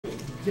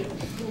You're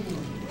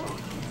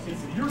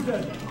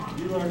dead.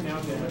 You are now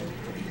dead.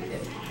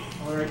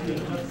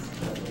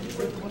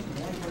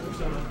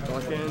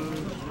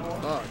 Fucking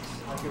box.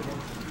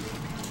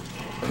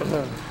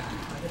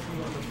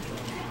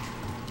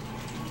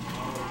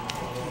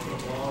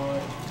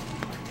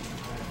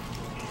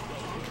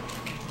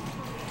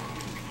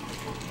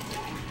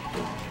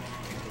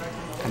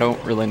 I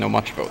don't really know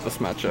much about this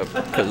matchup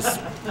because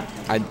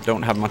I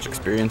don't have much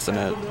experience in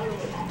it,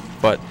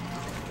 but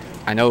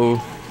I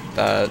know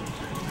that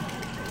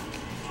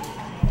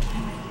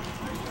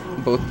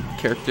both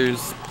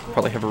characters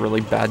probably have a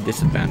really bad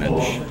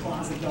disadvantage.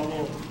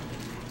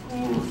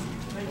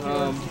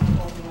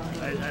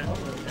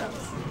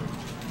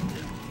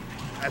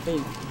 I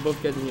think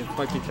both guys need to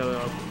fuck each other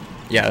up.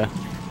 Yeah.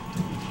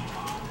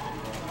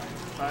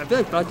 I feel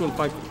like Falcon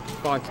fuck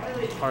Fox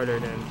harder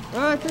than.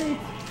 I think.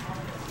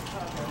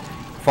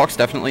 Fox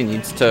definitely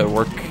needs to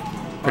work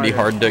pretty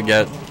hard to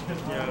get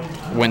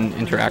win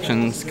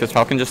interactions because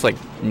Falcon just like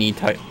knee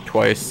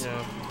twice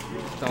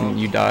and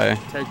you die.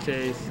 Tech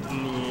chase,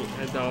 knee,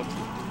 dump,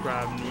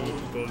 grab, knee,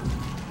 boom,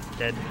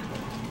 dead.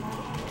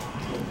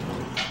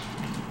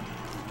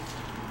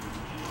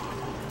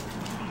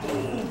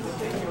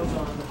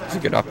 It's a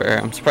good up air.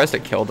 I'm surprised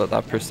it killed at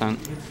that percent.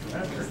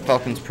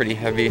 Falcon's pretty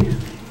heavy.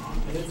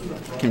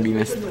 Can be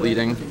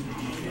misleading.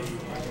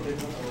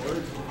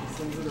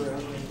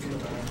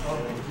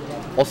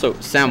 Also,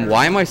 Sam,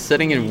 why am I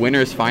sitting in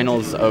winners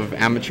finals of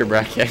amateur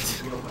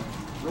bracket?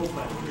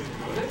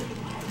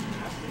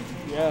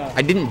 Yeah.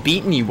 I didn't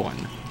beat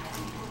anyone.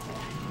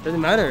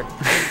 Doesn't matter.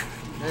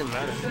 Doesn't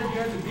matter.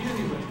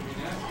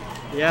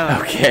 Yeah.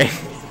 Okay.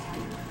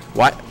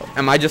 What?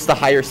 Am I just a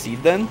higher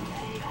seed then?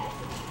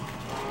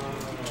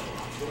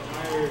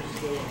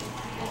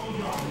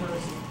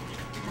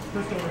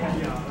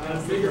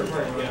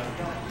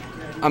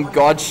 I'm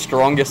God's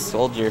strongest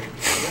soldier. True.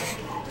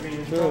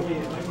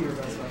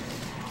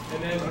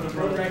 And then the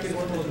pro bracket is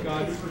full of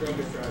God's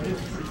strongest drivers.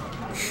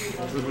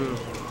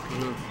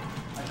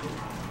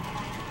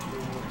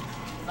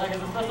 Like,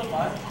 is it special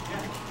 5?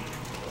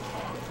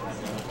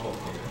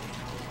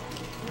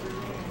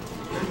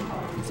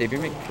 Xavier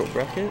make pro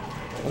bracket?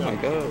 Oh my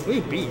god. We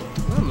beat. I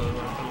don't know.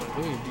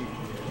 Who we beat?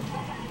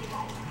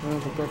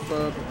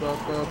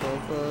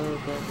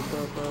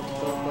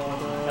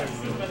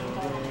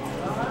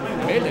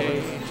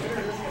 Melee.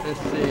 Let's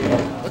see.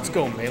 Let's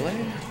go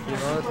Melee.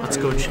 Let's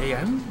go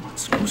JM.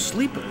 Let's go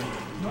Sleeper.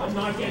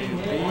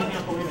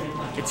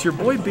 It's your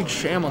boy Big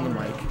Sham on the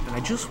mic, and I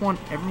just want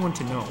everyone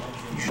to know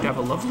you should have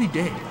a lovely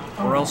day,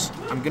 or else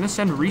I'm gonna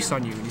send Reese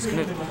on you, and he's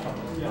gonna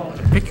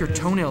pick your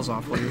toenails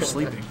off while you're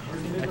sleeping.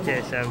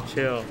 Okay, Sam,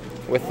 chill.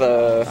 With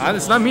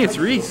It's not me, it's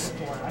Reese.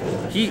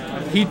 He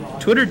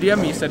Twitter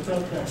DM'd me. He said,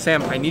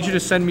 "Sam, I need you to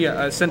send me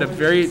send a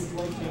very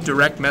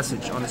direct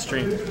message on the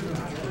stream."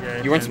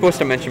 you weren't supposed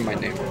to mention my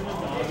name.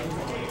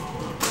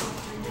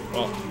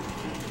 Well,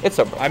 It's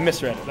alright. I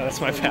misread it.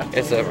 That's my bad.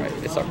 It's alright.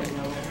 It's alright.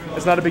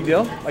 It's not a big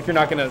deal. Like you're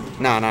not gonna.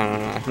 No.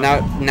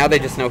 Now they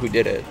just know who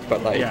did it.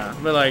 But like. Yeah,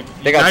 but like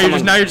They got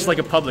now you're just like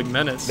a public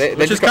menace, They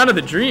which is just got- kind of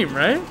the dream,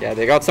 right? Yeah,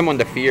 they got someone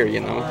to fear.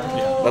 You know.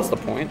 Yeah. That's the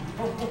point.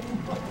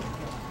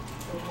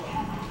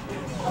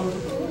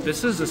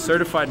 This is a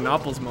certified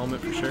Nopls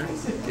moment for sure.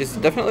 It's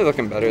definitely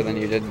looking better than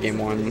you did game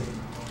one.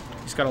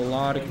 He's got a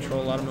lot of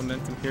control, a lot of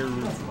momentum here.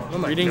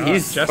 my Reading God.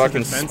 He's Jess's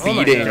fucking defense.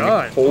 speeding.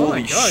 God. Holy Oh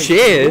my God,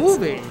 shit!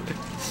 Moving.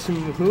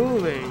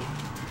 Moving.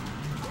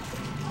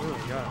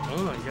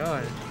 Oh my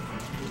God.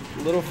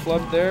 Little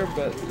flub there,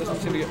 but doesn't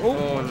seem to get.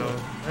 Oh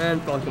no.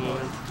 And Falcon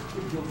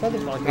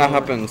won. That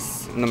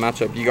happens in the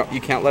matchup.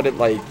 You can't let it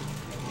like.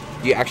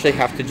 You actually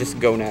have to just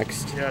go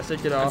next. Yeah, take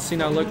it And off. see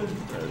now, look,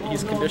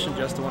 he's conditioned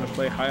just to want to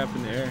play high up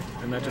in the air,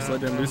 and that just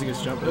led to him losing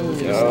his jump and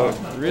losing his Yeah.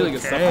 stock. Really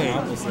good stuff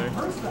on Nopls there.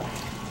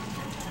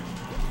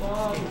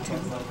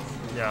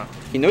 Yeah.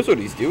 He knows what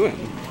he's doing.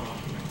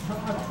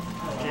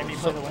 Jamie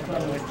played a winner, by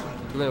the way.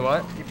 Wait,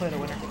 what? You played a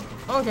winner.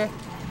 Oh, okay.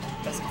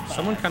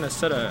 Someone kind of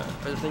set a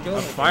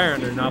fire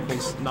under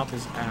Nopls'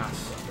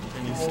 ass,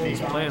 and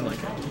he's playing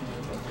like it.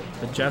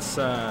 But Jess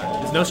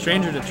is no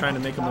stranger to trying to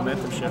make a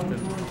momentum shift, and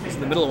he's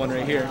in the middle of one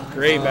right here.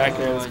 Great back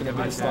air that's going to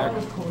be the stock.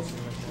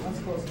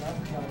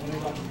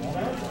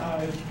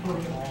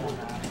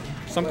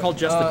 Some call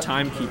Jess the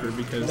timekeeper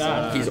because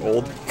He's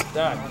old.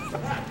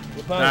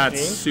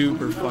 that's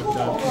super fucked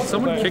up. Can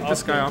someone kick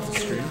this guy off the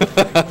stream?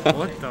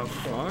 What the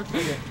fuck?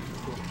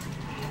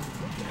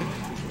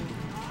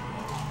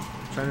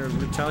 Trying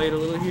to retaliate a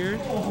little here,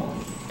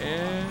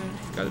 and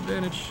got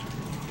advantage.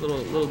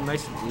 Little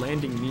nice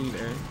landing knee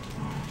there.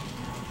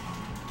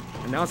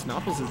 And now it's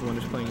Nopls is the one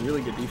who's playing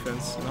really good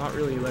defense, not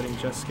really letting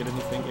Jess get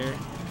anything here.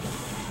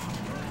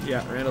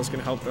 Yeah, Randall's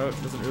gonna help out.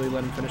 Doesn't really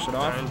let him finish it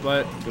off,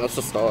 but That's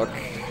the stock.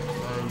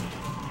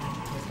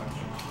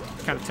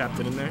 kind of tapped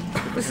it in there.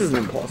 This isn't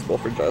impossible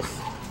for Jess.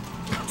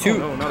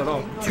 No, not at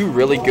all. Two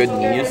really good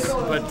knees.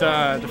 But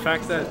the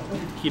fact that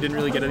he didn't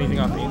really get anything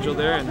off Angel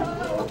there, and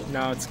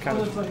now it's kind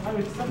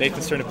of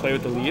Nathan's starting to play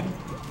with the lead.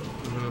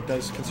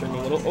 Does concern me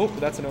a little. Oh,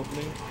 that's an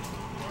opening.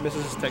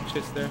 Misses his tech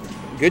chase there.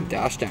 Good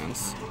dash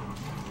dance.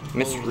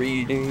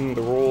 Misreading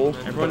the roll.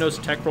 Everyone knows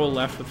tech roll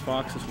left with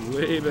Fox is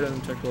way better than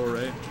tech roll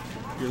right.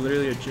 You're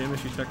literally a gym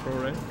if you tech roll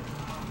right.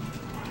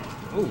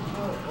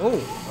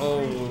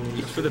 Oh.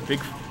 Just for the big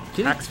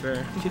tax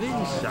fair. Did he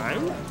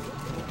shine?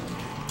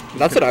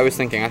 That's what I was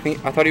thinking. I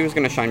thought he was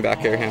gonna shine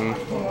back air him.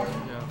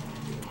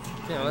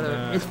 Yeah,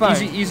 whatever. It's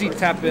fine. Easy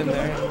tap in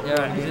there.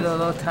 Yeah, he did a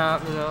little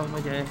tap, you know,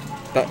 okay.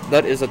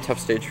 That is a tough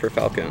stage for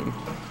Falcon.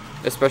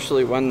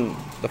 Especially when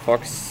the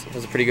Fox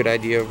has a pretty good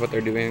idea of what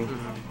they're doing.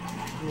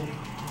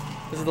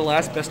 This is the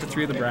last best of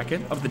 3 of the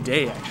bracket. Of the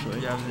day,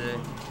 actually. Yeah,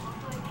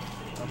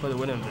 I'll put the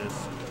winner in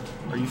this.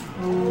 Are you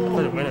I'll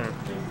put the winner.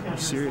 Are you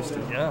serious,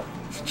 dude? Yeah.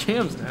 This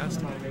jam's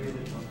nasty.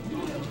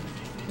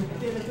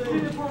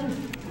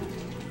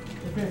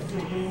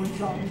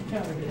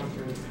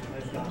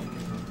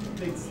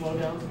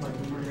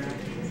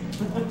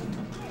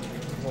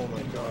 Oh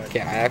my god. Okay,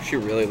 I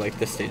actually really like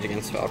this stage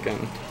against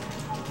Falcon.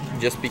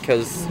 Just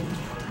because,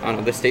 I don't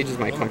know, this stage is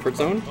my comfort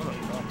zone.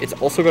 It's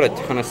also got a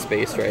ton of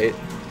space, right?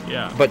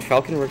 Yeah. But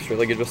Falcon works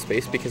really good with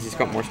space because he's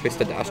got more space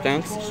to dash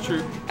dance. It's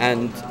true.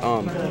 And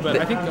But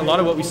I think a lot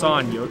of what we saw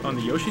on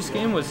the Yoshi's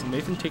game was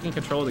Nathan taking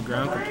control of the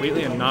ground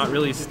completely and not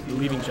really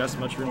leaving Jess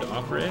much room to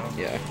operate.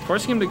 yeah,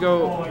 Forcing him to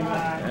go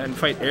and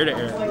fight air to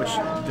air,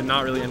 which did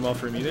not really end well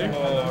for him either.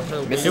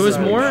 Misses It was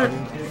the more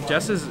motion.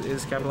 Jess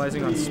is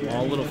capitalizing on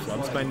small little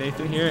flubs by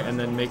Nathan here and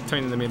then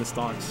turning them into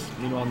stocks.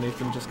 Meanwhile,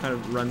 Nathan just kind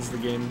of runs the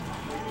game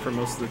for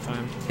most of the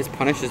time. His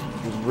punish is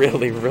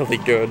really, really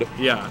good.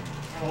 Yeah.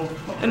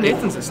 And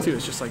Nathan's is too.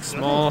 It's just like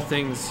small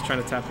things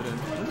trying to tap it in.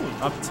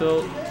 Up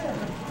tilt.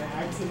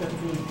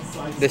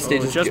 This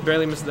stage is Just good.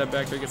 barely misses that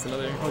back there, gets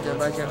another. Oh, that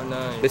back out.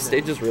 Nice. This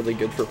stage is really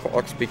good for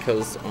Fox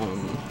because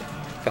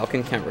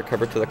Falcon can't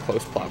recover to the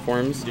close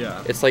platforms.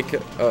 Yeah. It's like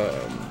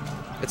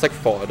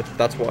FOD.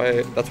 That's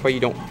why you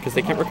don't, because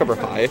they can't recover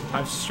high.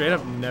 I've straight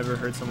up never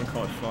heard someone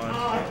call it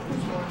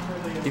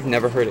FOD. You've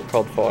never heard it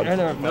called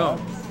FOD. No,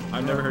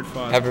 I've never heard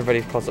FOD.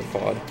 Everybody calls it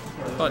FOD.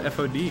 I call it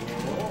FOD.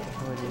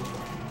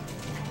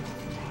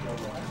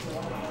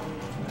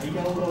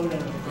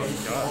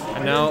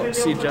 And now,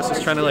 see, Jess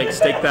is trying to like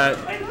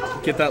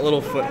get that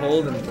little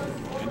foothold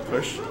and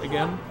push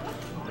again.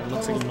 It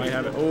looks like he might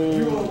have it.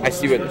 Oh, I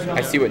see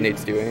what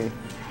Nate's doing.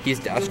 He's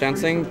dash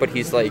dancing, but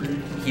he's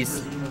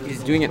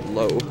doing it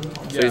low. So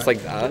Yeah. he's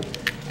like that,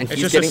 and it's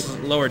he's just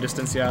getting a lower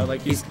distance. Yeah,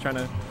 like he's trying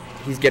to.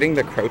 he's getting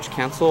the crouch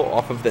cancel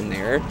off of the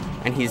nair,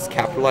 and he's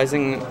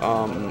capitalizing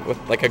with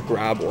like a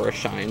grab or a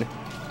shine.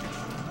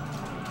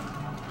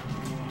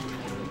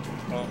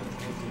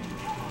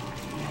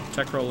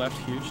 Check roll left,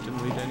 huge,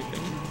 didn't lead to anything.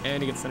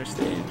 And he gets center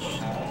stage.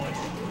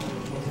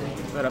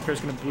 That up air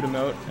is going to boot him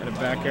out, and a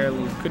back air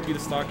could be the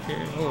stock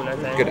here. Oh,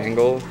 that's Good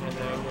angle.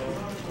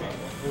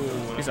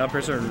 These up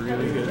airs are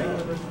really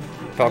good.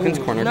 Falcon's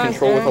corner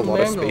control with a lot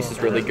of angle. space is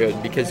really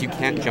good because you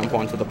can't jump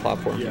onto the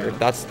platform here.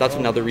 That's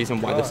another reason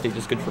why the stage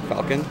is good for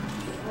Falcon.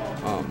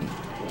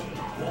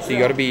 So you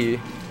gotta be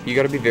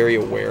very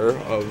aware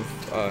of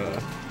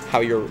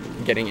how you're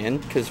getting in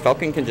because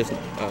Falcon can just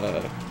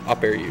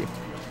up air you.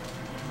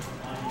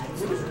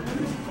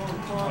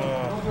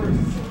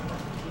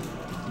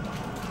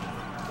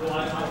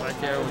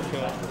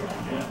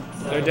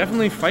 They're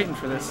definitely fighting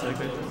for this. Like,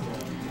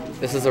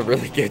 This is a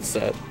really good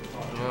set.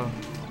 Yeah.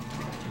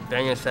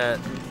 Banger set.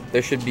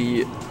 There should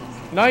be.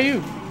 not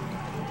you.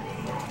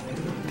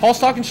 Paul's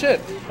talking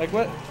shit. Like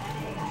what?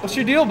 What's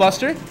your deal,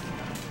 Buster?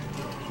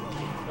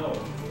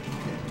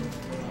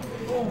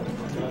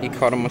 He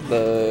caught him with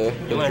the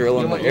want- drill you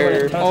in the want- you want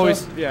air. to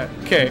Always, yeah.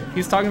 Okay,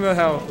 he's talking about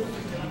how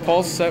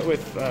Paul's set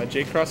with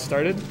J-Cross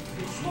started,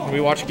 and we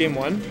watched game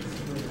 1.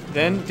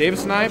 Then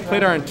Davis and I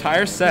played our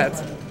entire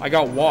set. I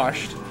got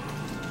washed.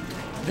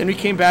 Then we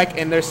came back,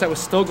 and their set was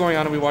still going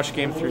on, and we watched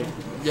game 3.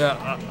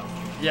 Yeah,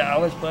 I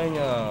was playing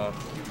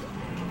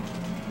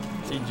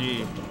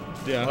CG.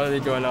 Yeah. What are they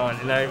going on?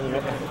 And I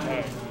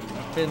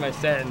played my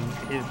set, and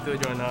he's still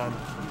going on.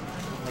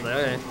 I was like,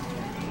 okay.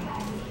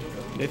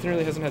 Nathan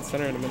really hasn't had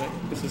center in a minute.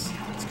 It's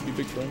gonna be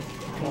big for him.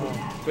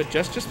 But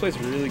Jess just plays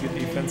really good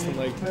defense and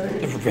like.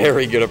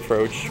 Very good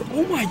approach.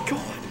 Oh my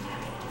god.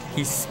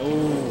 He's.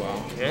 Oh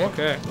wow.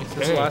 Okay. This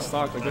is the last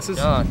stock. Like this is.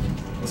 God.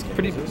 It's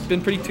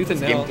been pretty tooth and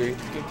nail. Game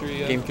 3. Game 3.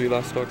 Yeah. Game 3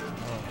 last stock.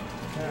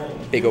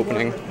 Big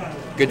opening.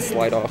 Good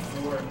slide off.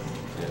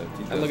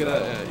 And look at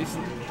that.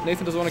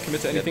 Nathan doesn't want to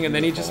commit to anything, and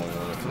then he just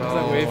does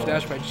that wave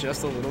dash by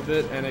just a little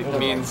bit, and it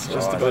means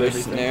just about Another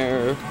everything.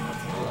 snare.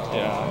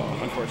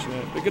 Yeah.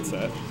 Unfortunate, but good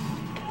set.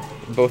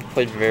 Both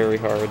played very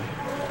hard.